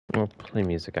We'll play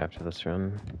music after this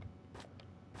run.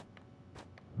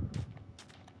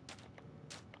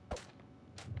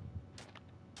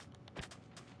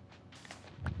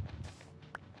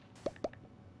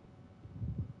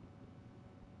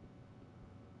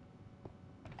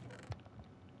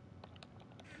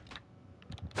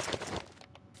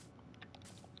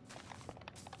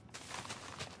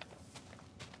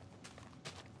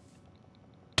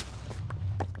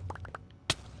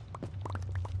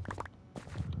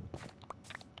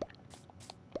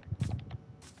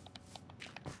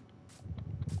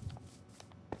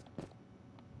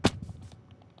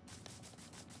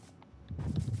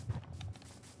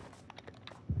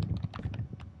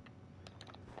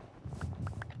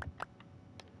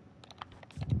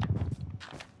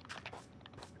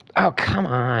 Oh, come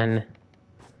on.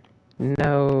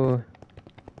 No.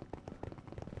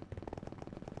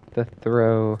 The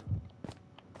throw.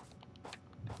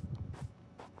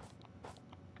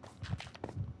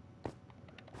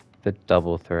 The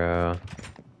double throw.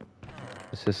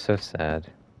 This is so sad.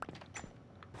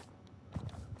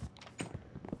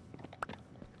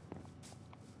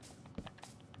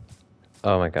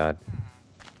 Oh my god.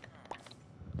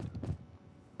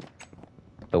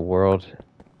 The world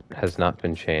has not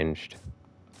been changed.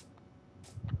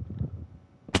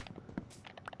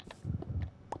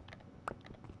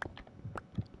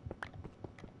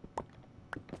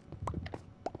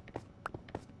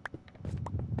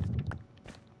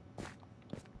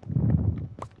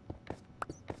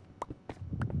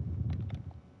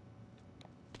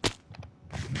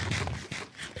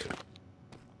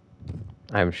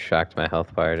 I'm shocked my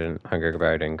health bar didn't, hunger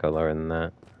bar didn't go lower than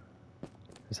that.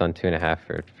 It's on 2.5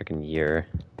 for a freaking year.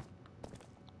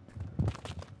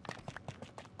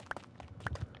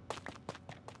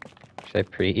 Should I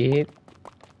pre-eat?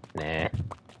 Nah.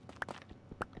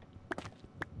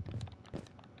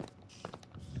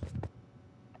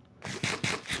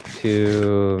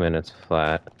 Two minutes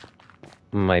flat.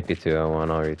 Might be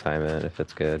 2:01, I'll retime it if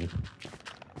it's good.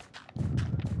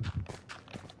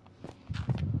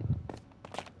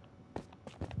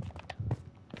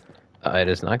 It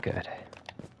is not good.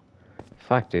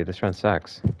 Fuck, dude, this run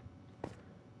sucks.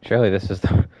 Surely this is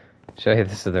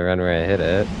the run where I hit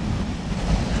it.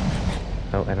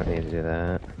 Oh, I don't need to do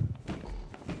that.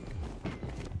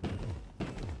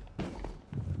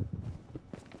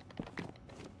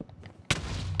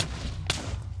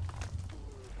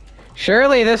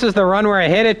 Surely this is the run where I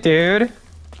hit it, dude.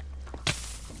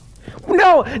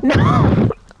 No, no.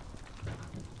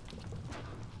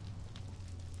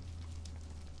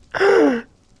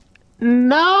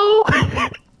 No!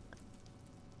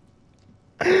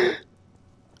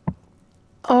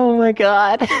 Oh my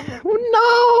god.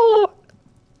 No!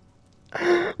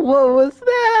 What was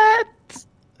that?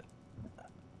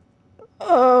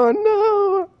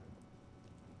 Oh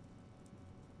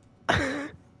no!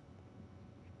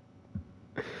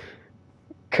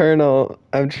 Colonel,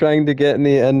 I'm trying to get in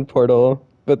the end portal,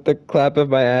 but the clap of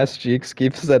my ass cheeks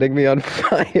keeps setting me on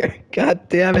fire. God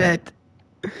damn it!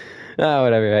 Ah,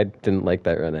 whatever, I didn't like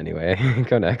that run anyway.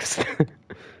 Go next.